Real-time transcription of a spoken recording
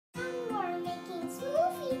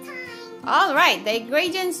Alright, the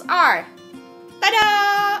ingredients are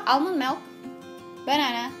tada! Almond milk,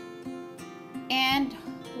 banana, and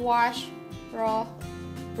washed raw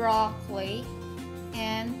broccoli,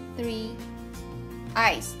 and 3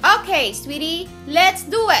 ice. Okay, sweetie, let's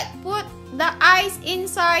do it. Put the ice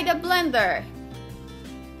inside the blender.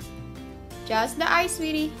 Just the ice,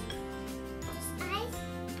 sweetie. Just ice?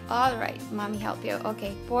 Alright, mommy help you.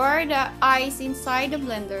 Okay, pour the ice inside the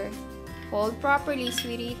blender. Hold properly,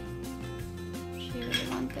 sweetie. She really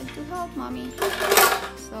wanted to help mommy.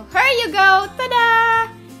 So here you go. Ta-da!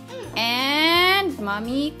 And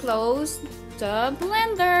mommy closed the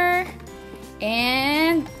blender.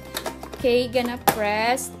 And okay, gonna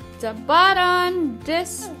press the button.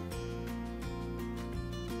 This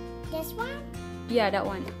one? Yeah, that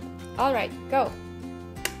one. Alright, go.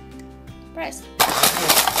 Press.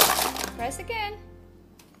 Press again.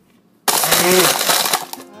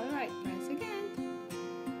 Alright, press again.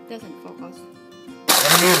 Doesn't focus.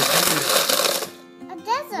 A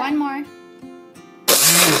desert. One more.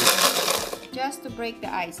 Just to break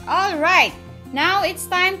the ice. Alright, now it's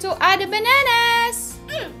time to add the bananas.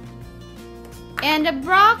 And the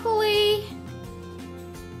broccoli.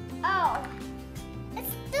 Oh,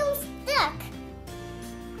 it's still stuck.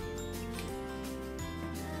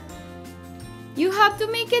 You have to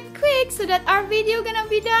make it quick so that our video gonna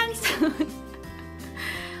be done soon.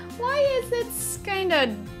 Why is it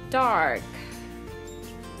kinda dark?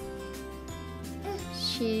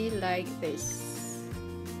 She like this.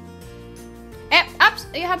 Ups,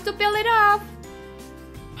 you have to peel it off.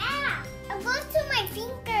 Ah, it goes to my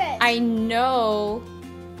fingers. I know.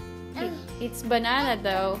 It's banana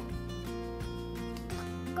though.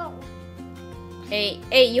 Go. Hey,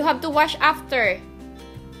 you have to wash after.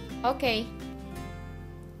 Okay.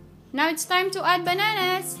 Now it's time to add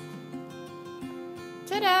bananas.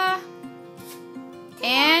 Ta-da!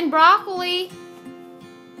 And broccoli.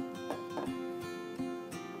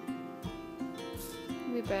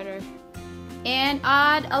 Be better. And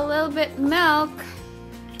add a little bit milk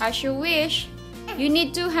as you wish. You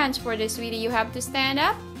need 2 hands for this, sweetie. You have to stand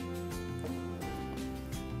up.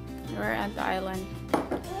 We're at the island.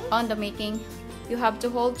 On the making. You have to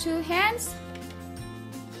hold 2 hands.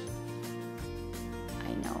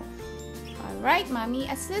 I know. Alright, mommy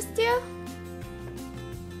assist you.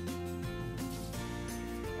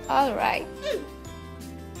 Alright.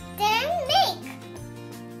 Then make.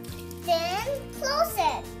 Then close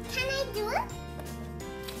it. Can I do it?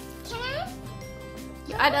 Can I?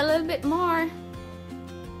 You add a little bit more.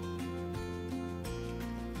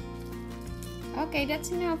 Okay, that's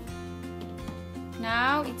enough.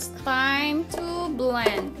 Now it's time to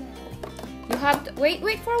blend. You have to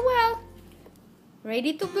wait for a while.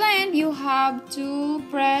 Ready to blend, you have to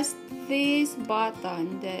press this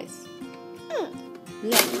button, this.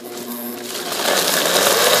 Blend.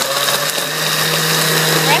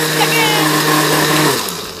 Press it again.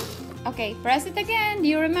 Okay, press it again. Do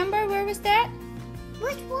you remember where was that?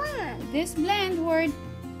 Which one? This blend word.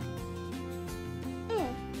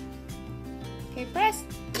 Okay, press.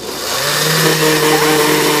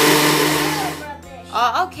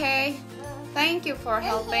 Oh, okay. Thank you for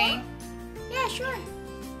helping. Yeah, sure.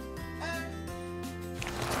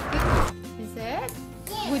 Is it?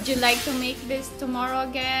 Yeah. Would you like to make this tomorrow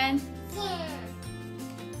again? Yeah.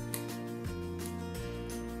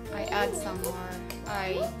 I add some more.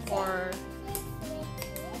 I pour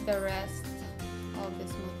the rest of the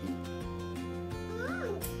smoothie.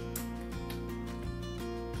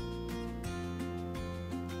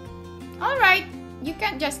 Alright, you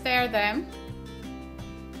can't just stare them.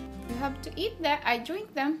 You have to eat them. I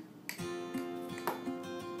drink them.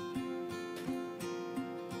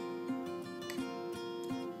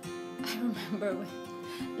 I remember when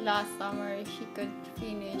last summer she could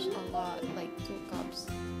finish a lot, like 2 cups.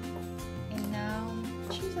 And now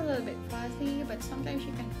she's a little bit fussy, but sometimes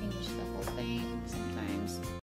she can finish the whole thing. Sometimes